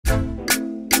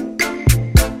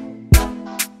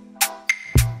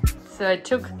So I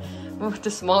moved the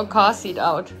small car seat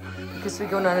out because we're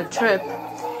going on a trip.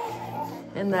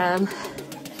 And then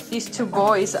these two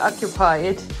boys occupy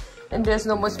it. And there's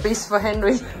no more space for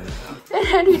Henry. And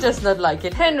Henry does not like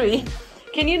it. Henry,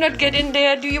 can you not get in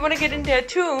there? Do you want to get in there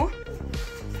too?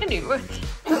 Henry,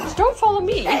 don't follow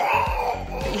me.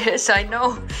 Yes, I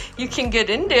know. You can get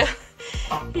in there.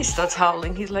 He starts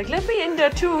howling. He's like, let me in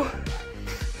there too.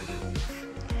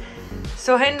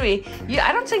 So Henry,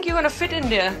 I don't think you're gonna fit in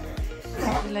there.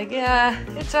 You're like, yeah,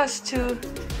 it's us two.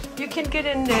 You can get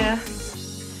in there.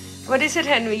 What is it,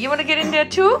 Henry? You wanna get in there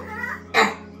too?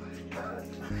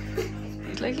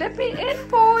 He's like, let me in,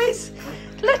 boys.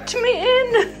 Let me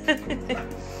in.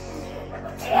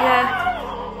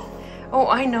 Yeah. Oh,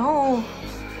 I know.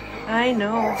 I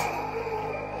know.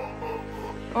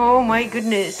 Oh my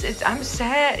goodness. I'm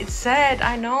sad. It's sad.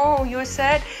 I know you're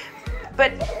sad.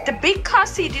 But the big car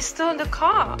seat is still in the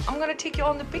car. I'm gonna take you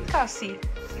on the big car seat.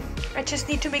 I just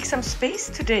need to make some space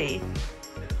today.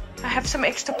 I have some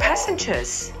extra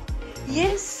passengers.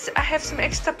 Yes, I have some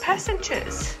extra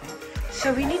passengers.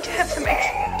 So we need to have some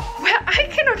extra. Well, I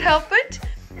cannot help it.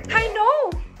 I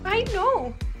know. I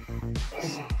know.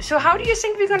 So how do you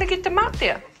think we're gonna get them out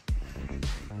there?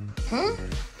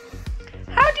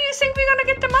 How do you think we're gonna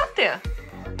get them out there?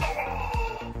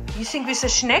 You think with a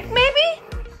snack maybe?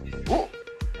 Oh,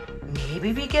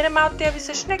 maybe we get them out there with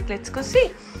a snack. Let's go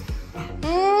see.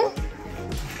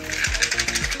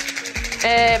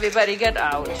 Everybody get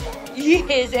out.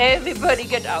 Yes, everybody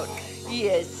get out.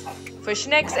 Yes. For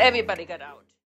snacks, everybody get out.